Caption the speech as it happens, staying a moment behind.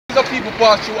Some people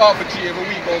pass through half a tree every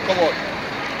week and come out.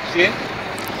 See?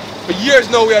 For years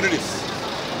now we are doing this.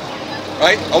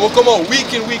 Right? And we'll come out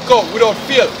week in, week out without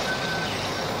fail.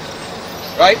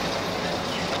 Right?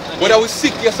 Whether we're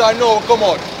sick, yes or no, we'll come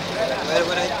out.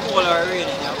 Whether it's cold or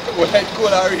raining, yeah. Whether it's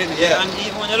cold or raining, yeah. And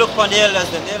even when you look on the elders,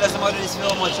 them might do this for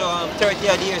how much, 30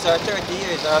 odd years or 30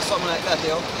 years or something like that,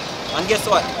 yo. And guess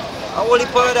what? A whole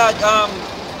heap of that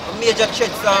major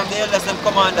threats the elders them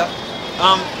commander,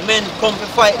 men come to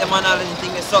fight them and all of the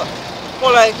things. So,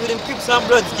 more like with them Crips and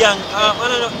Bloods gang, I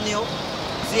know nothing new.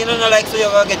 See, you know, like so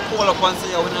you're going to get called up and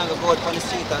say, we're not going to go out on the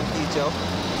street and teach you.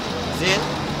 See?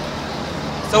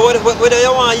 So whether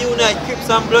you want to unite Crips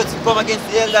and Bloods to come against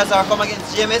the elders or come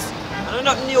against James, I know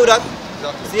nothing new that.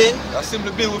 Exactly. See? That's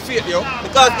simply built with faith, yo.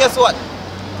 Because guess what?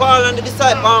 Paul and the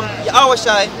disciples,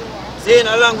 Yahushua, Zayn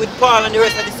along with Paul and the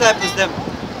rest of the disciples,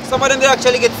 some of them they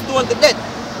actually get stoned to death.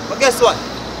 But guess what?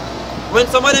 When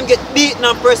some of them get beaten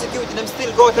and persecuted, them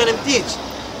still go out and them teach.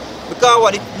 Because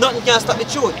what? Nothing can stop the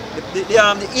truth.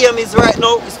 The aim is right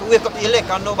now is to wake up the elect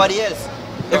and nobody else.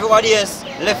 Everybody else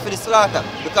left for the slaughter.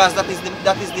 Because that is the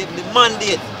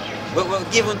mandate we're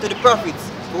given to the prophets.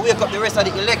 To wake up the rest of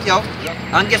the elect, yo.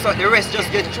 And guess what? The rest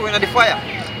just get thrown in the fire.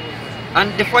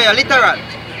 And the fire literal.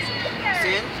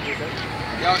 See?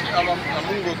 Yeah, a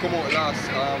movie come out last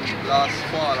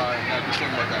fall or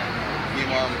December time. Game,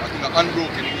 I think an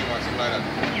Unbroken game or something like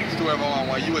that. Story about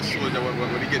one US soldier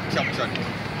when he get captured,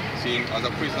 seen as a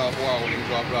prisoner of war when he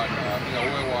go abroad in a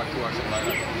World War II or something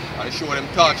like that. And they show them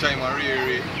torture him and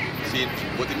really, seen,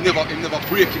 but he never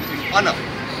break him in honor.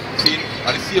 Seen,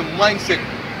 and the same mindset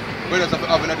brothers have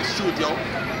having at the shoot, yo,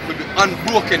 will be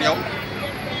unbroken, yo.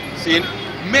 Seen,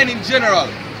 men in general.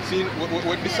 We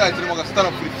decide to stand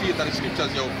up for the faith and the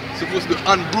scriptures, yo, supposed to be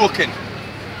unbroken.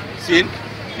 See?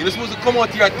 You're supposed to come out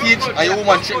here and teach and your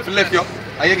woman check for left, yo,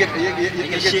 and you get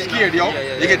scared, yo.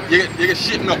 You get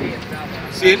shit up.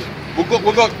 See? We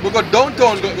go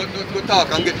downtown go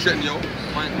talk and get threatened, yo.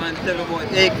 Man tell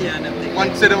about AK and them things.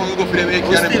 Man say they want to go for them AK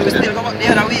and them things. We still go back the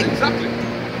other week. Exactly.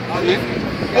 See?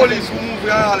 Police who move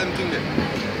and all them things there.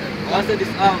 I said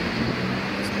this,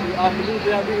 move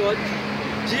there, bring out.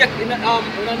 Jake, in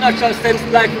a natural sense,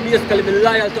 like basically be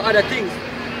loyal to other things.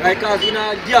 Right? Because in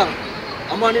a gang,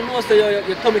 a man knows that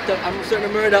you commit a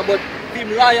certain murder, but him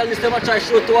loyalness, they might try to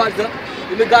show towards them.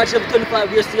 If you got you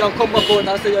 25 years to come back out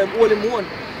and say you're only one.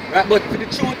 Right? But for the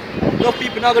truth, no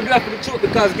people not going to do that for the truth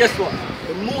because guess what?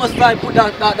 The most like put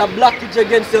that blockage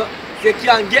against you, so you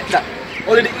can't get that.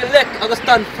 Only the elect are going to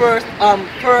stand first,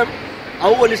 firm,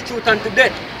 and hold this truth unto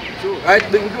death. Right?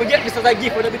 We get this as a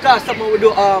gift because something we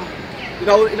do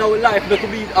in our life, we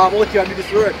could be out here and do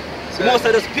this work. So most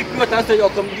of us pick you out and say, yo,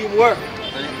 come do work.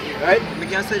 Right? We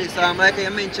can say this, like I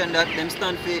mentioned that them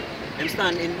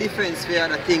stand in defense for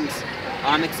other things,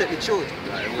 except the truth.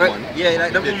 Like right? Yeah,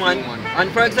 like the woman.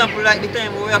 And for example, like the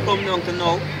time we are coming down to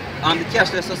now, the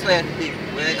cashless society thing,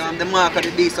 where the mark of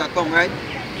the beast are come, right?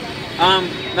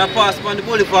 I pass on the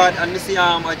boulevard and we see a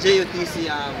JUTC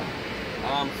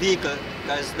vehicle,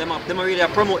 because them really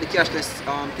promote the cashless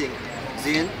thing.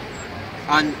 See?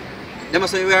 And they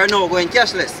must say we are now going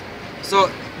cashless.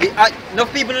 So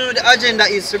enough people know the agenda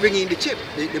is to bring in the chip,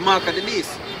 the mark of the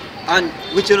beast, and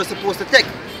which you're not supposed to take.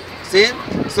 See?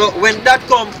 So when that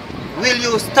comes, will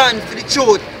you stand for the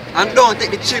truth and don't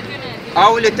take the chip,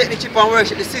 or will you take the chip and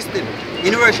worship the system,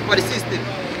 in worship of the system?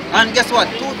 And guess what?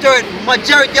 2/3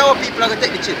 majority of our people are going to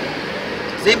take the chip.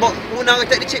 See, but who not going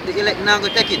to take the chip? The elect not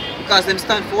going to take it. Because them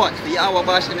stand for what? For Yahweh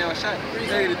Bash and Yahushua.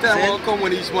 Hey, the time will come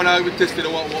when each one will be tested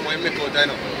what might make out, I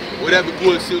know. Would that be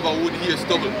gold, silver, wood, here,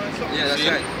 stubble? Yeah, that's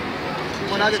right.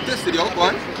 When I get tested, yo, go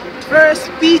on.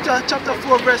 1 Peter chapter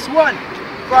 4 verse 1.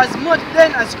 For as much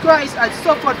then as Christ had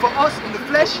suffered for us in the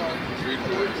flesh.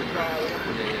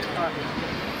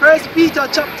 1 Peter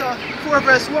chapter 4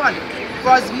 verse 1.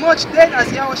 For as much then as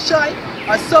Yahushua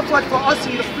has suffered for us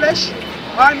in the flesh,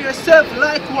 arm yourself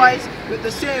likewise with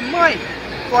the same mind.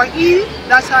 For he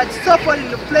that had suffered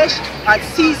in the flesh had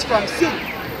ceased from sin,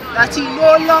 that he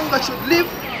no longer should live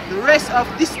the rest of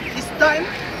his time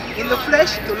in the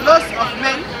flesh to lust of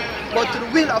men, but to the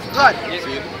will of God.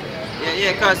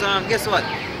 Yeah, because guess what?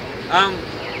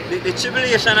 The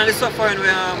tribulation and the suffering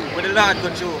where the Lord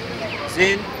go through,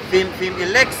 saying, for him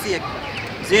elect sake,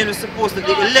 saying we're supposed to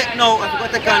be elect now, and we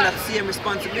got to take on that same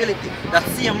responsibility, that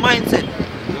same mindset.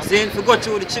 Saying if we go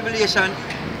through the tribulation,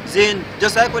 saying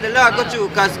just like what the Lord go through,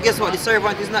 because guess what? The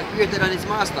servant is not greater than his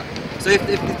master. So if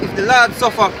the Lord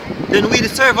suffer, then we the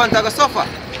servant are going to suffer.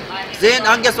 Saying,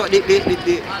 and guess what?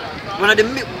 One of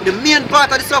the main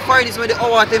part of the suffering is when the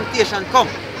hour of temptation come,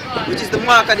 which is the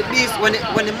mark of the beast. When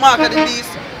the mark of the beast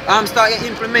start getting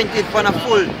implemented on a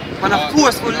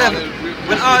forceful level.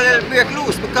 When all hell break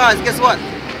loose, because guess what?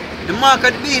 The mark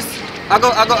of the beast, I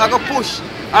go push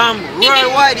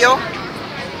worldwide, yo.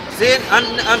 See,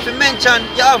 and to mention,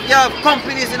 you have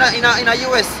companies in a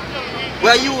US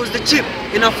where use the chip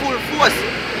in a full force.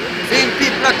 Seeing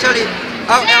people actually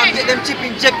get them chip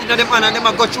injected in them and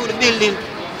them go through the building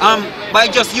by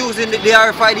just using the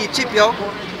RFID chip, yo.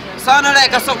 Sound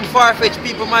like a something far-fetched.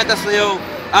 People might have say, yo,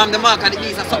 the mark of the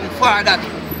beast is something far that.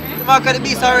 The mark of the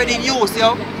beast already in use,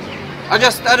 yo. I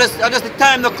just the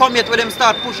time to come yet where them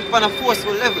start pushing on a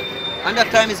forceful level. And that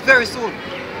time is very soon.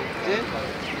 See?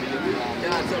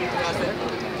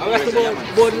 I was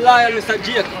about loyal, Mr.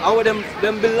 Jake. I want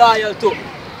them be loyal too.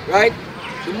 Right?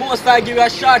 The most I give you a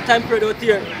short time period out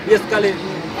here, basically,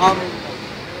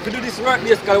 to do this work,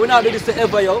 basically. We're not do this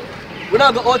forever, yo. We're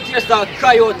not go out here start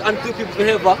cry out and kill people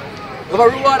forever. If a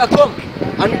reward come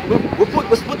and we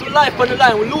put life on the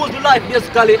line, we lose the life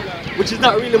basically, which is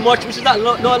not really much, which is not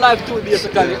no life to it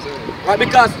basically. Right?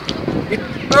 Because it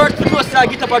hurts to know I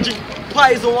get up and drink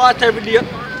poison water every day.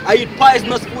 I eat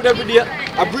poisonous food every day.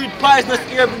 I breathe poisonous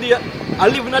air every day. I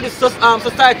live in this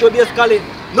society where basically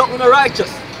nothing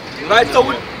righteous. Right? So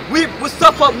we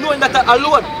suffer knowing that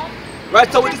alone.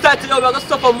 Right? So we decide to we're going to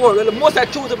suffer more. Well, the most I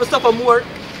choose to suffer more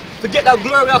to get that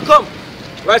glory will come.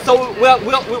 Right? So we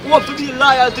want to be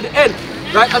loyal to the end.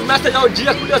 Right? As I said,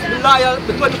 Jake would just be loyal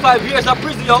for 25 years of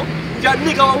prison, yo. If you're a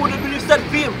nigga, I wouldn't believe said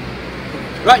film.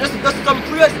 Right? That's some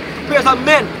praise of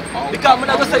men. Because I'm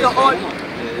not going to say, you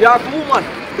are a woman.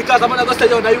 Because I'm not going to say,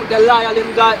 they're loyal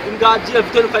in God jail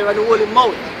for 25 and the holy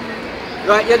mouth.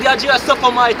 Right? Yeah, they're jail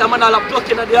suffer might, I'm not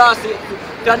plucking at the ass to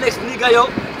the next nigga, yo.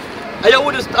 And you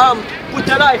would just put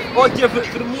your life out here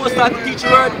for the most part to teach the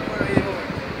word.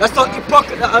 That's how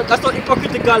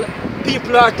hypocritical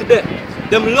people are today.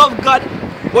 Them love God,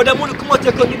 but them want to come out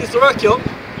here and do this work, yo.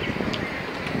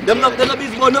 Them not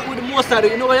business going up with the most of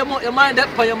it. You know where your mind that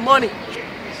for your money.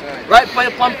 Right?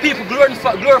 For people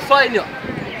glorifying you.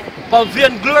 For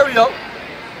vain glory, yo.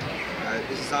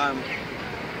 This is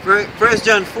 1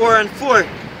 John 4:4.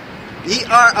 Ye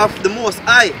are of the Most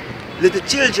High, little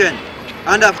children,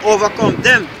 and have overcome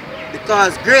them,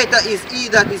 because greater is he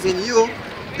that is in you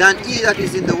than he that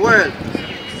is in the world.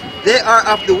 They are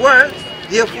of the world,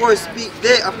 therefore speak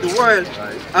they of the world,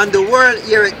 and the world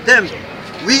heareth them.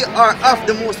 We are of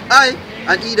the Most High,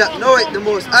 and he that knoweth the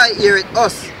Most High heareth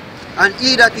us. And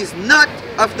he that is not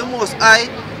of the Most High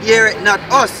heareth not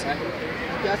us.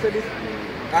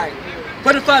 Alright.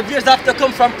 25 years after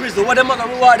come from prison, what them are going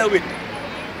to reward her with?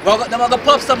 Them are going to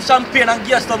pop some champagne and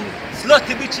get some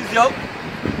slutty bitches, yo.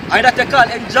 And that they call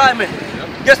enjoyment.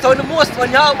 Guess how the most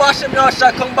when y'all wash them, y'all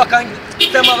shall come back and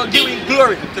them are going to give you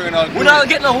glory. We're not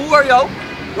getting no whore, yo.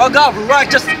 We're going to have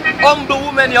righteous, humble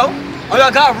women, yo. And we're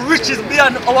going to have riches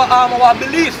beyond our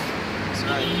belief.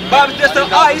 Bible tells the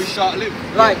eyes,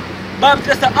 right? Bible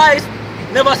tells the eyes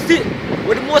never see.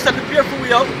 We're the most I prepare for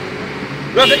you, yo.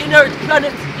 We're going to inherit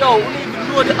planets, yo. We don't even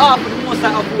know the half of the most I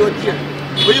have out here.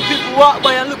 When you people walk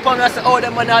by and look on me and say, oh,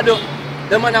 them man are do,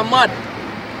 them man are mad.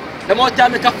 Them out there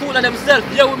make a fool of themselves.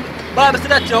 Yeah, Bible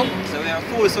said that, yo. So we are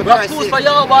fools for Christ. We are fools for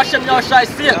Yahweh Hashem, Yahweh Shai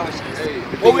say.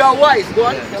 But we are wise, go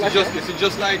on. It's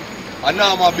just like a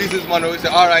normal businessman who say,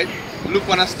 alright, look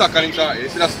on a stock and it's alright. You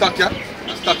see that stock here?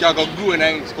 The stock here going to grow in the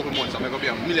next couple months. I'm going to be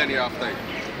a millionaire after it.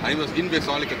 And he must invest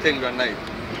on like a 10 grand night.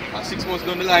 And 6 months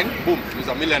down the line, boom, he's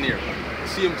a millionaire. The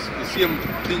same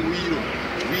thing we do.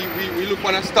 We look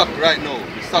on a stock right now.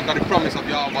 The stock of the promise of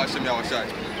Yahweh Hashem, Yahweh Shai.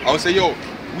 I would say, yo,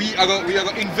 we are going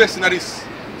to invest in this.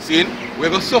 See? We're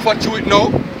going to suffer through it now,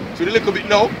 through a little bit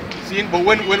now. See? But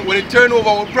when it turn over,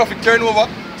 when profit turn over,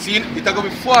 see? It's going to be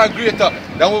far greater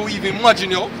than what we even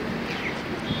imagine, yo.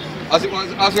 As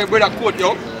my brother quote,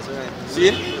 yo.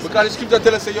 See? Because the scripture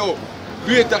tells us, yo,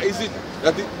 greater is it,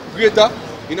 that it greater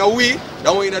in a way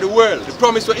than we're in the world. The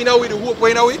promise we're in a way, the hope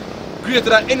we're in a way, greater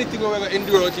than anything we're going to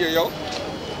endure out here, yo.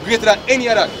 Greater than any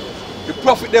of that. The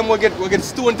prophet them will get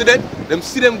stoned to death. Them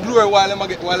see them glory while them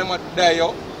die,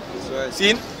 yo. Right.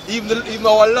 See? Even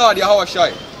our Lord Yahweh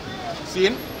Shai. See?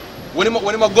 When him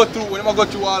go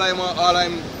through all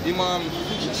I'm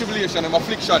tribulation and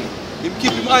affliction, him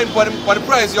keep him eye for the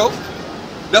prize, yo.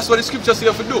 That's what the scripture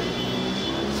say to do.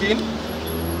 See?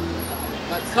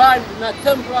 Not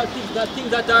temporal things, not things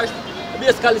that are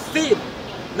basically seen.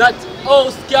 Not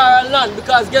house, car and land,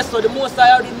 because guess what, the most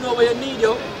I already know where you need,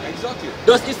 yo. Exactly.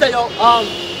 Just he say, yo, in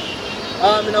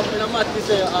a math, he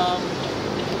say,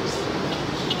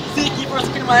 seek ye first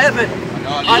the kingdom of heaven,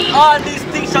 and all these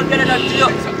things shall get it unto you.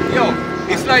 Yo,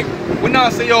 it's like, when I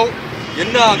say, yo,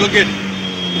 you're not going to get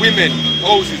women,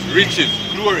 houses, riches,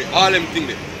 glory, all them things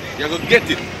there. You're going to get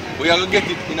it. but you are going to get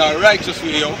it in a righteous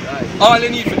way, yo. All you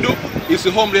need to do is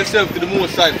to humble yourself to the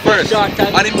Most High first,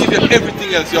 and Him give you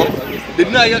everything else, yo.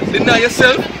 Deny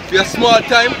yourself for a small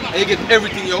time, and you get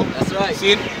everything, yo. That's right.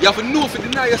 See, you have to know if you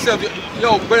deny yourself,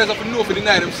 yo. Brothers have to know if you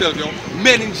deny themselves, yo.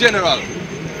 Men in general.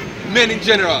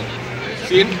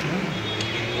 See?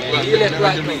 Well, see?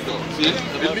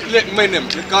 Let men them,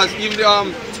 because even the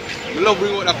I love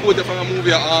bringing out a quote from a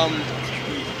movie,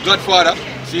 Godfather.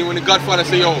 See, when the Godfather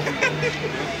say, yo,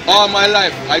 all my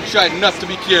life I tried not to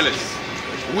be careless.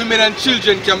 Women and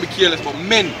children can be careless, but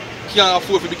men can't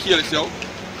afford to be careless, yo.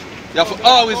 You have to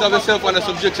always have yourself under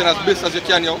subjection as best as you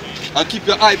can, yo, and keep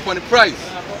your eye on the prize.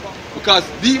 Because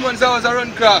demons always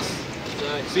run cross.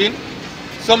 See?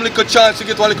 Some little chance to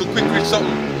get one little quick reach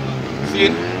something.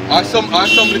 See? Or some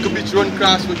little bitch run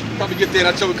cross, we probably get there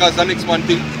in a trouble because the next one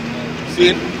thing. See?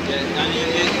 Yeah, and you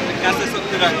can say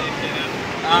something to that.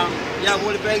 Yeah,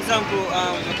 well, for example,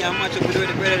 you can match up with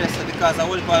the brothers because I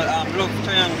will love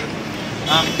triangle.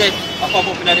 Death pop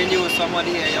up in the news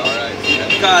somebody here, yo. Alright, yeah.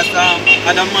 Because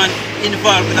other man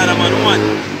involved with other man one.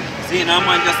 See, now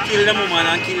man just kill the woman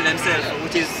and kill themselves,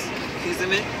 which is, you see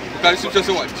me? Because the scripture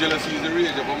say what? Jealousy is the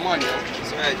rage of a man, yo.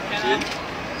 That's right. See?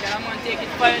 Can a man take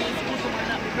his fire in his bosom and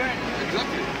not be burned?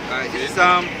 Exactly. Alright, this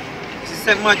is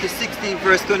 7 Matthew 16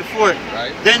 verse 24.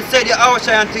 Right. Then said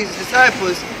Yahushua unto his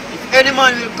disciples, if any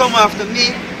man will come after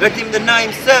me, let him deny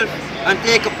himself and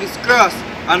take up his cross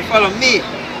and follow me.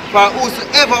 For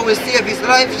whosoever will save his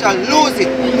life shall lose it,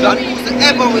 and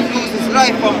whosoever will lose his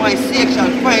life for my sake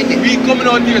shall find it. We coming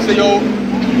out here say, yo,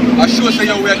 I sure say,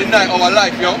 yo, we are denying our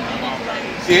life, yo.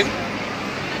 See?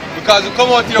 Because we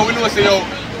come out here, we know say, yo,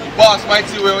 boss might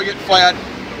see where we get fired,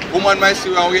 woman might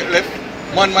see where we get left,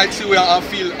 man might see where I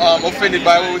feel offended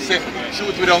by what we say,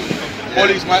 shoot with them,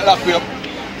 police might lock me up.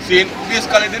 See?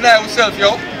 Basically deny ourselves,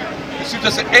 yo. The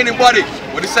scripture say anybody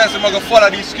who decides to follow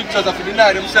these scriptures have to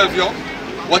deny themselves, yo.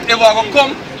 Whatever I go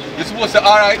come, you're supposed to say,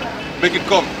 alright, make it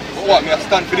come. But what, me I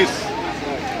stand for this.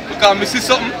 Because I see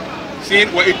something, see,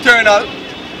 we're eternal,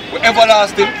 we're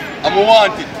everlasting, and we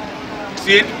want it.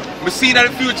 See, I see in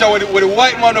the future where the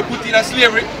white man will put in a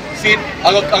slavery, see,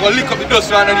 I go lick up the dust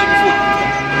around underneath the foot.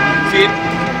 See,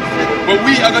 but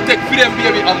we are going to take freedom,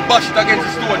 baby, and bash it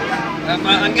against the stone.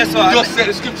 And guess what? Just say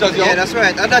the scriptures, yo. Yeah, that's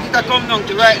right. And that it come down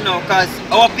to right now, because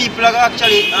our people are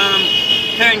actually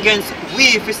turning against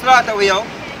we if we slaughter we, yo.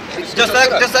 Just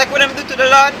like what them do to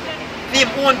the Lord, him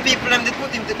own people them they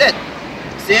put him to death.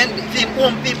 See, him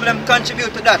own people them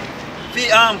contribute to that.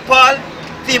 Paul,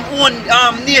 him own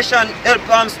nation help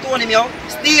stone him, yo.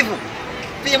 Stephen,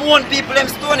 him own people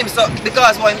them stone him, so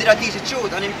because why him did teach the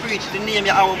truth and him preach the name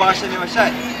of our Bashem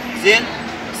Yahushai. See?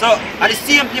 So at the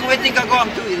same thing we think I go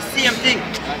to the same thing.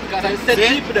 Because I said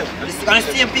people them. And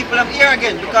the same people I'm here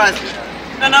again because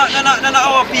none of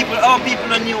our people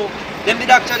are new. Them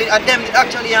did actually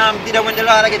did it when the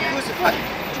Lord get crucified.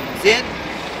 See?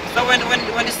 So when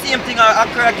the same thing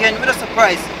occur again, we're not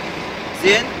surprised.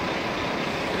 See?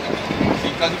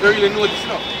 Because you really know this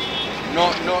now.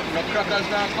 No crackers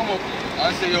now come up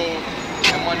and say, yo,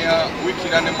 the money are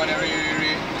wicked and the money are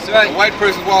really. That's right. A white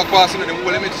person walk past, you know, them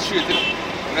will make it straight, you know.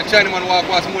 When a Chinese man walk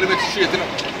past, them will make it straight, you know.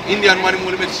 Indian man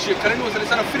will make it straight. Because they know that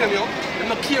it's not freedom, yo. They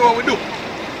don't care what we do.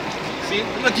 See?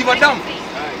 They don't give a damn.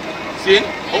 See?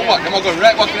 Oh what? They're going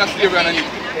right back in slavery underneath.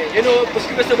 You know, the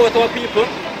scripture about our people,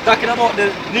 talking about the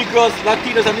Negroes,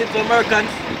 Latinos and Native Americans,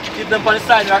 keep them on the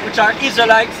side, right, which are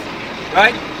Israelites,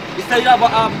 right? He said you have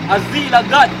a zeal of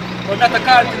God, but not a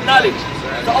carnal knowledge.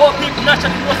 So our people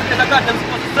naturally know there's a God they're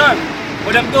supposed to serve,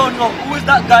 but them don't know who is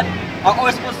that God, or how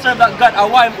we're supposed to serve that God, or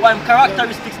what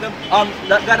characteristics them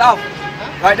that God have.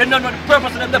 Right? They don't know the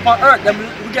purpose of them on earth. Them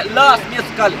we get lost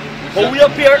basically. But we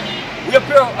appear,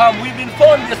 we've been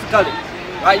found basically.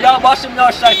 Right? Yah Bashem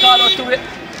Yahushai call out to it.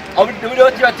 And we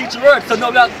don't hear teach the word. So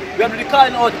now we are really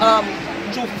calling out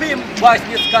through film voice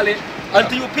basically and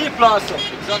to you people also.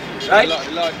 Exactly. Right?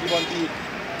 The Lord give unto you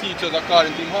teachers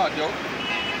according to him heart, yo.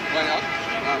 Why not?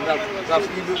 That's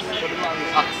Hebrews for the man who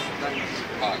acts.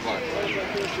 Alright, go on.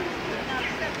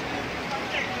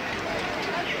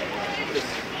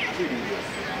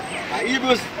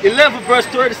 Hebrews 11 verse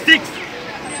 36.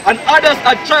 And others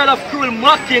are tried of cruel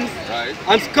mockings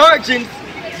and scourgings,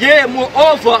 yea,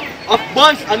 moreover, of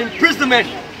bonds and imprisonment.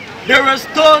 They were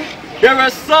stoned, they were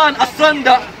sawn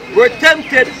asunder, were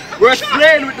tempted, were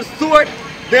slain with the sword.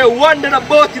 They wandered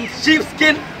about in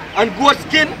sheepskin and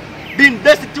goatskin, being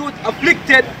destitute,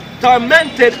 afflicted,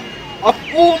 tormented, of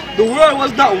whom the world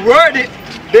was not worthy.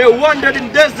 They wandered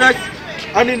in deserts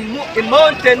and in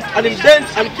mountains and in dens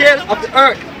and caves of the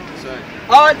earth.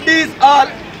 All these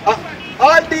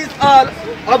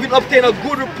having obtained a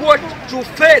good report through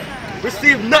faith,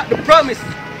 receive not the promise.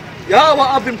 Yahweh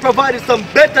have been provided some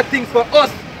better things for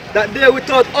us, that they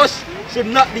without us should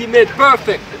not be made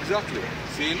perfect. Exactly.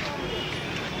 See?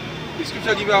 The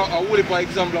scripture give you a whole heap of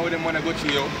example of what them man I go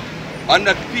through you. And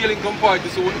that feeling compared to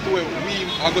what we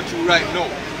are going through right now.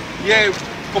 Yeah,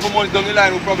 a couple months down the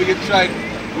line we'll probably get tried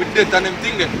with death and them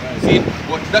thing there. See?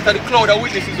 But that are the cloud of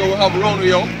witnesses that we have around with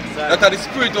you. That are the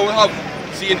spirit that we have,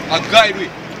 see, a guide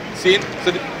with. See?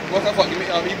 So the what the fuck,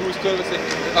 Hebrews 12 say,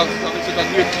 have such a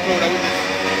great cloud of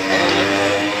witnesses.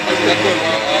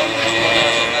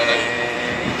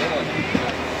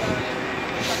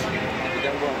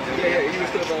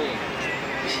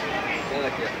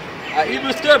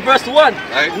 Hebrews 12 verse 1.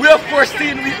 Right. Wherefore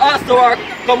seeing we also are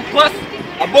compassed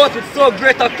about with so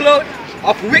great a cloud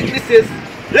of witnesses,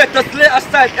 let us lay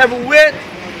aside every weight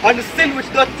and the sin which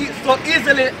doth so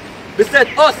easily beset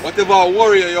us. Whatever a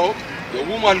warrior, yo, your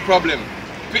woman problem,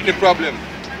 fitness problem,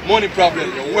 money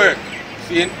problem, your work,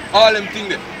 seeing all them things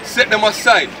there, set them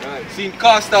aside. Right. Seeing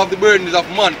cast off the burdens of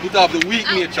man, put off the weak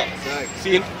nature. Right.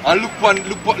 Seeing and look on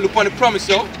the promise,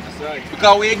 yo. That's right.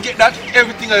 Because when you get that,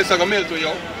 everything else is gonna melt to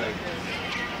you.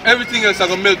 Everything else is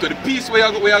gonna melt to the peace where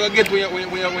you're gonna get when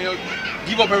you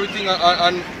give up everything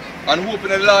and hope in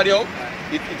the Lord, yo.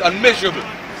 It's unmeasurable.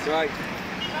 That's right.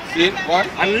 See, what?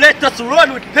 And let us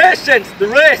run with patience the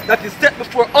race that is set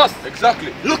before us,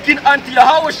 Exactly. looking unto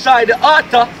Yahushua, the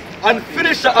author and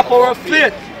finisher of our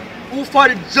faith, who for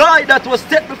the joy that was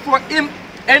set before him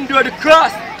endured the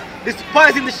cross,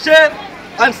 despising the shame,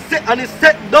 and is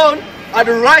set down at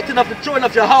the right hand of the throne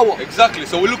of Yahweh. Exactly.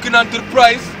 So we're looking unto the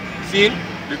prize, seeing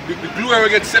the glory will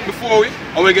get set before we,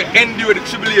 and we get endure the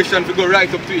tribulation to go right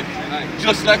up to it. Right.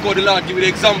 Just like how the Lord give you the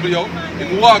example, yo.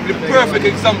 Him walk the perfect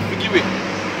example to give it.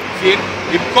 See,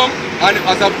 him come and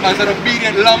as an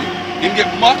obedient lamb, him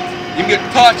get mocked, him get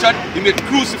tortured, him get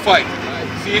crucified.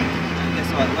 See?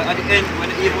 Yes, but at the end, when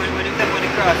he step on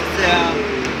the cross, it says,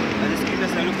 the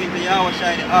scripture says, look into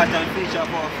Yahushua, the author and finisher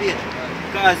of our faith.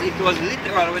 Because it was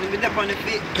literal, when he step on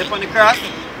the cross,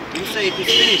 he say it is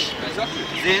finished. Exactly.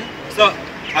 See? So,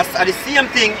 as the same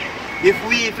thing, if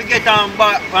we forget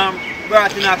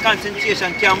brought in a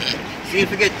concentration camp, see, if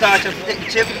we get tortured to take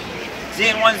the chip, see,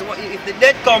 if the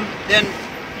dead come, then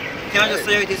you can't just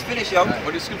say it is finished, yo.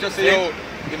 But the scripture say, yo,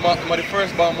 him are the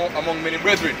firstborn among many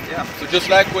brethren. Yeah. So just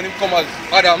like when him come as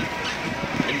Adam,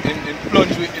 in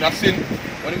plunge in a sin,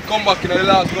 when him come back in the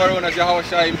last go around as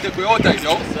Yahushua, him take away out of it,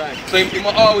 yo. Right. So him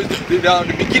are always the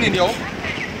beginning, yo.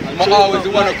 Him are always the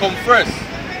one to come first.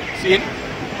 See?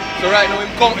 So right now him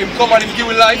come and him give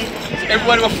life. So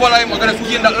everybody will follow him, are gonna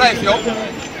gain that life, yo.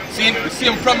 See? The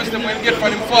same promise them when get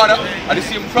from him father, and the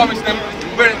same promise them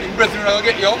him brethren are gonna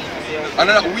get, yo. And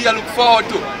that we are look forward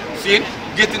to. See?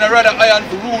 Getting a rather iron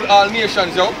to rule all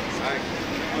nations, yo.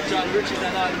 John riches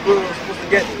and all the world supposed to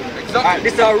get. Exactly.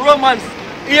 This is Romans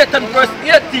 8 and verse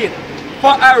 18.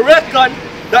 For I reckon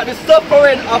that the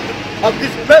suffering of this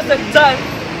present time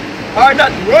are not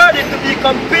worthy to be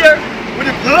compared with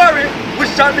the glory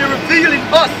which shall be revealed in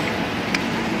us.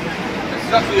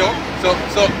 Exactly, yo.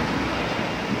 So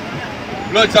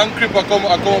Bloods and Cripper come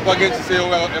up against you, say,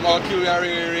 well, I'm going to kill you and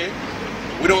ray.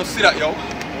 We don't see that, yo.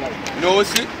 You know what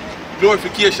we see?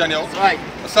 Glorification, yo. That's right.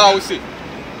 That's how we see.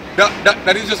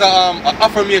 That is just an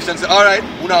affirmation. Say, alright,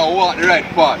 we now walk the right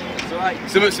path. That's right.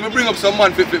 So me bring up some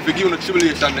man for giving the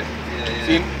tribulation there.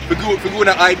 See, for giving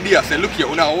an idea, say, look here,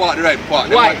 we now walk the right path.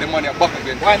 Why? The man are back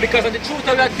again. Why? Because of the truth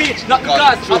of your teach, not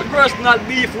Because because of of the personal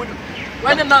beef with.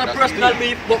 When them not That's personal the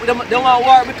beef, but they want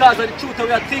war because of the truth of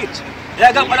your teach.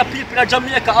 I got other people in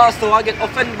Jamaica also who get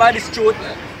offended by this truth.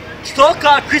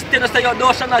 So-called Christians say you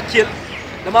don't shall not kill.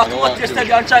 They might come out here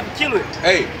and try to kill you.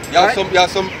 Hey, you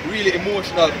have some really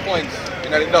emotional points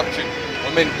in the doctrine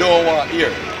what men don't want to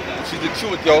hear. Which is the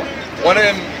truth, yo. One of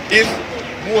them is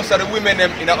most of the women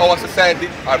them in our society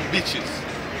are bitches.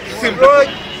 Simply put.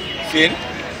 See?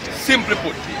 Simply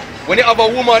put. When you have a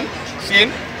woman, see,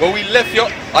 when we left you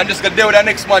and just get there with the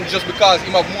next man just because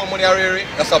he have more money already,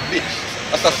 that's a bitch.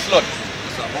 That's a slut.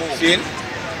 See?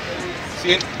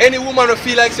 See? Any woman who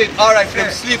feel like saying alright for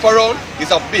them sleep around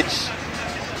is a bitch.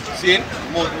 See?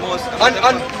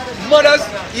 And mothers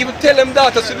even tell them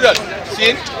daughters to do that.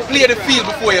 See? Play the field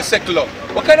before you settle up.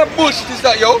 What kind of bullshit is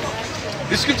that, yo?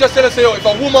 The scripture says us, yo, if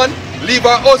a woman leave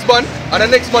her husband and the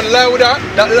next man lie with her,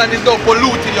 that land is now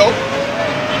polluted, yo.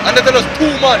 And that is 2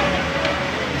 men.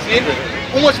 See?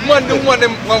 How much man the woman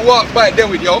them walk by there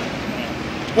with, yo?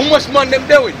 How much man them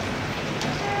there with?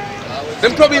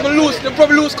 Them probably lose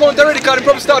count already because they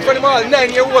probably start from them all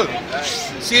 9-year-old.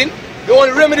 See? The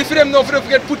only remedy for them now for them to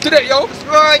get put to death, yo.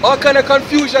 Right. All kind of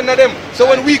confusion of them. So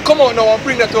when we come out now and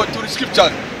bring that to the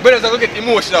scriptures, brothers are going to get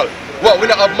emotional. What, we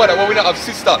not have mother, what, we not have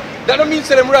sister. That don't mean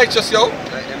say them righteous, yo.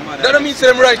 Like them mother. That don't mean say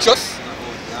them righteous.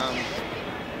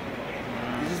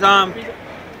 This is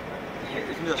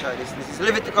this is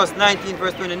Leviticus 19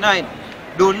 verse 29.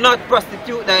 Do not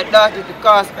prostitute thy daughter to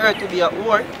cause her to be a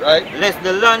whore, Right? lest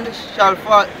the land shall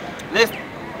fall, lest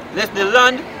the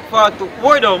land fall to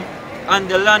whoredom, and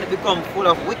the land become full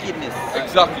of wickedness.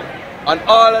 Exactly. And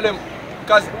all of them,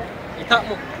 because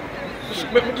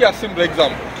let me give you a simple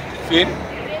example. See?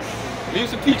 We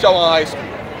used to teach our high school,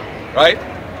 right?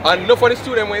 And enough of the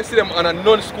students, when you see them on a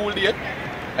non-school day,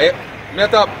 I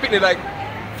have to pick like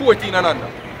 14 and under.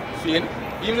 See?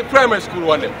 Even the primary school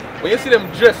one them. When you see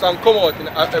them dress and come out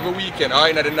every weekend or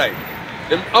in the night,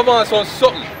 them advance on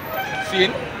something. See?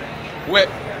 Where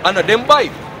and them buy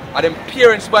it. And them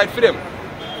parents buy it for them.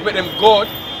 Make them go out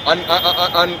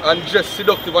and dress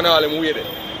seductive and all them way there.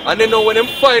 And then now when them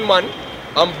find man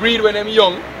and breed when them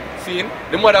young, see,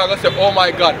 the mother are gonna say, oh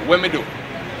my God, what me do?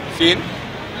 See?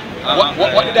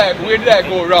 Where did I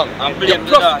go wrong? You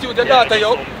prostitute the daughter,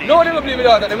 yo. No, they don't blame the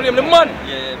daughter, they blame the man.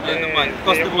 Yeah, blame the man.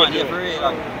 Because the man, yeah, for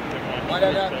real.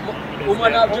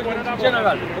 Woman in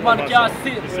general, woman can't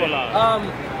see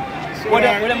when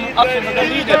them actions are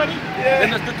legal, then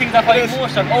just the things that are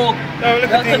emotion. Oh,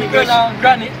 that's the girl and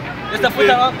granny, just to put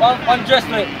her on dress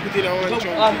like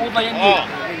over your knee.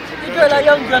 The girl a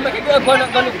young girl, make a girl gonna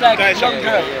look like a young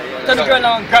girl. Tell the girl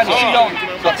and granny, she young.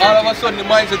 So all of a sudden the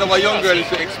mindset of a young girl is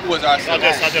to expose herself.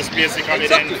 I just basically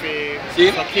Exactly. See?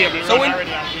 So when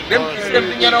them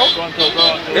you know,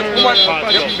 them woman,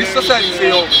 this society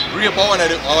say, yo, rape are one of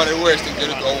the worst things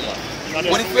you do to a woman.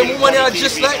 But if a woman are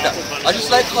just like that, are just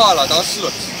like harlots and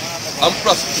sluts and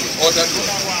prostitutes out and do,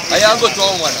 and you go to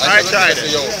a woman and she go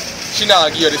say, yo, she not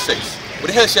give you the sex.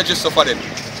 But the hell she just suffer then.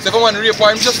 So if a man rape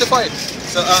her, I'm justified.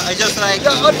 So I just like...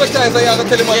 Yeah, advertise and you have to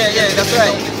tell him. Yeah, that's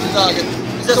right.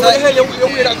 So what the hell you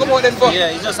wear that come out then for?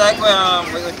 Yeah, it's just like when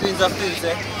twins of twins,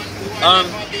 eh?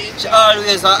 She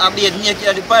always be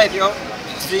naked at the pipe, yo.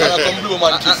 See, And I come blow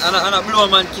man kiss. and a blow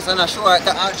man kiss and a shower.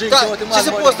 drink out the man She's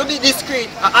supposed to be discreet,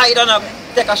 hide and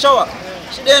take a shower.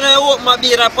 She then open my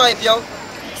beer in a pipe, yo.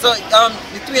 So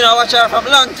the twin I watch her from a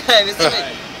long time, you see me?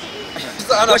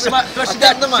 So, and She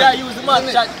use the man,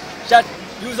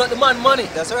 she use up the man money.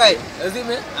 That's right. You see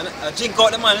me? And I drink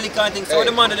out the man liquor and things. So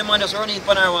the man just running in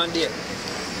for her one day.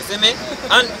 You see me?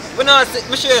 And when I say,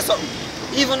 me show you something.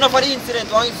 Even for the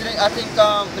incident, I think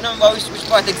I remember which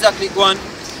part exactly go on.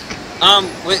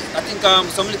 I think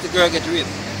some little girl get raped.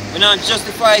 When I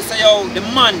justify say yo the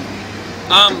man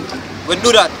will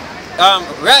do that.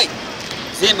 Right.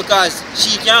 See, because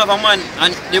she can have a man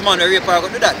and the man will rape her will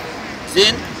do that.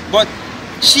 See? But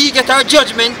she get her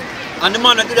judgment and the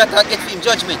man will do that and get him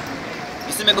judgment.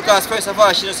 You see me? Because first of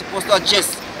all, she's not supposed to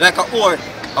dress like a whore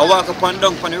or walk up and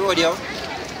down on the road, yo.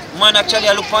 Man actually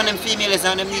look upon them females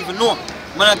and them even know.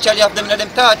 Man actually have them in them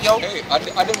thought, yo. Hey, I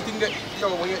don't think that,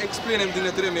 yo, when you explain them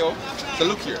things to them, yo, so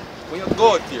look here, when you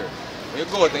go out here,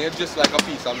 and you're just like a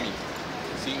piece of meat.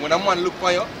 See, when a man look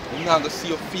for you, you're not going to see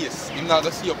your face, you're not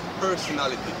going to see your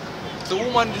personality. So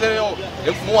woman say, yo,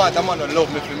 if I want a man to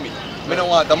love me for me, I don't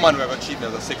want a man who ever treat me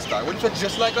as a sex star. When you're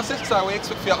just like a sex star, what you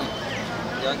expect to happen?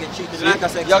 You get treated like a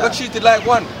sex You're star. going to treat it like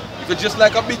one. If you're just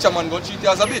like a bitch, a man going to treat you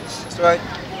as a bitch. That's right.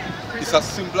 It's as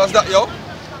simple as that, yo.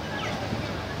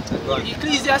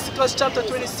 Ecclesiasticus chapter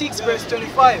 26 verse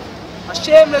 25. A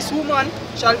shameless woman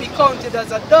shall be counted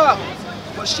as a dog,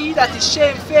 but she that is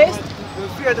shamefaced will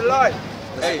fear the Lord.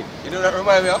 Hey, you know that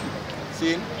remind me of?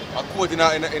 See, a quote in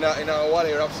a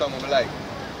Wally rap song I like.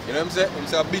 You know what I'm saying? He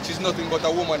say a bitch is nothing but a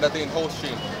woman that ain't house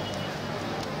trained.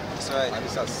 That's right. And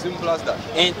it's as simple as that.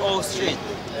 Ain't all straight.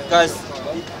 Because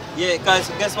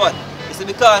guess what? It's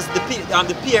because the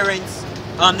parents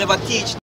never teach